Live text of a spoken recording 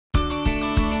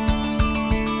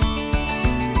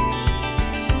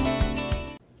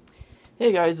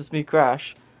Hey guys, it's me,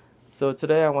 Crash. So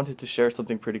today I wanted to share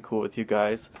something pretty cool with you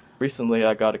guys. Recently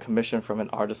I got a commission from an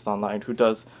artist online who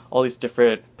does all these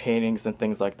different paintings and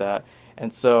things like that.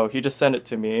 And so he just sent it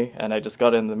to me and I just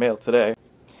got it in the mail today.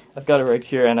 I've got it right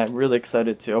here and I'm really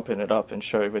excited to open it up and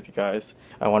show it with you guys.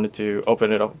 I wanted to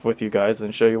open it up with you guys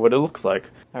and show you what it looks like.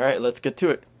 Alright, let's get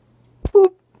to it.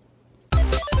 Boop.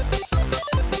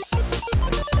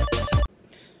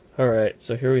 Alright,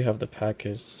 so here we have the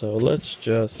package, so let's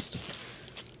just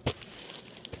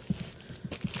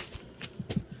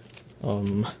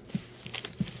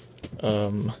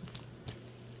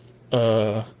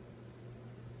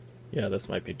yeah, this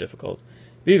might be difficult.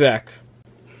 Be back.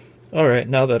 Alright,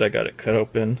 now that I got it cut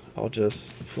open, I'll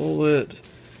just pull it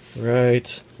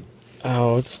right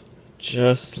out,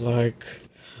 just like...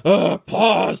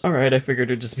 pause! Alright, I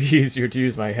figured it'd just be easier to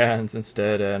use my hands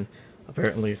instead and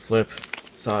apparently flip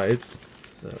sides.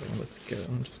 So let's go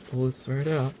and just pull this right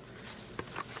out.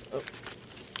 Oh.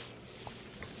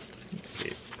 Let's see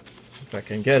if I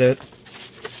can get it.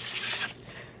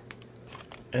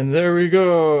 And there we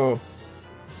go!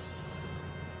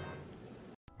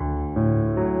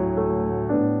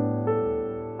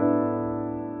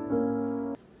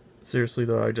 Seriously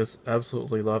though, I just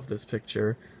absolutely love this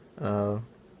picture.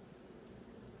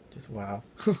 Just wow.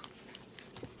 I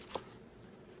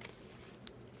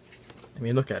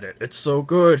mean, look at it. It's so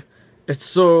good. It's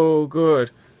so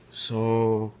good.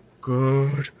 So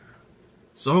good.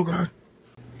 So good.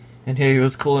 And he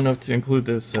was cool enough to include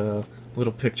this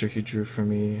little picture he drew for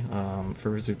me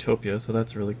for Zootopia, so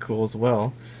that's really cool as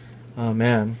well.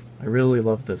 Man, I really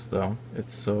love this though.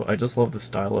 I just love the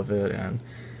style of it, and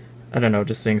I don't know,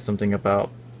 just seeing something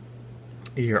about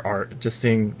your art, just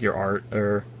seeing your art,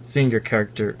 or seeing your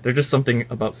character. There's just something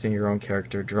about seeing your own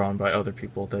character drawn by other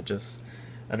people that just,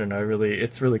 I don't know,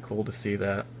 it's really cool to see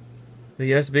that. But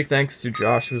yes, big thanks to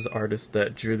Josh, who's the artist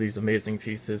that drew these amazing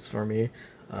pieces for me.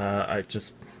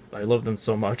 I love them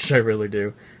so much, I really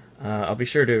do. I'll be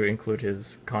sure to include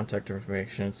his contact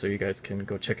information so you guys can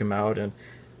go check him out and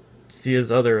see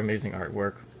his other amazing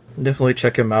artwork. Definitely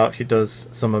check him out, he does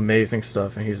some amazing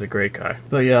stuff and he's a great guy.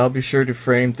 But yeah, I'll be sure to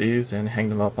frame these and hang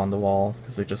them up on the wall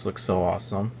because they just look so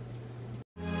awesome.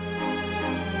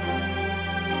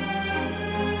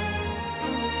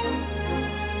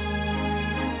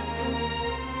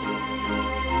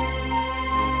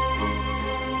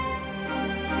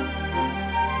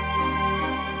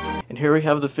 And here we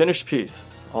have the finished piece,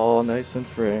 all nice and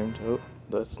framed. Oh,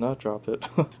 let's not drop it.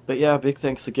 But yeah, big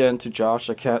thanks again to Josh.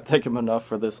 I can't thank him enough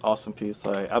for this awesome piece.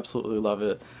 I absolutely love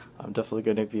it. I'm definitely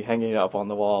going to be hanging it up on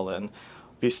the wall and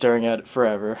be staring at it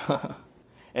forever.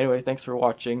 Anyway, thanks for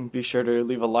watching. Be sure to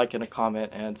leave a like and a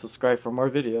comment and subscribe for more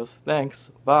videos. Thanks.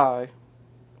 Bye.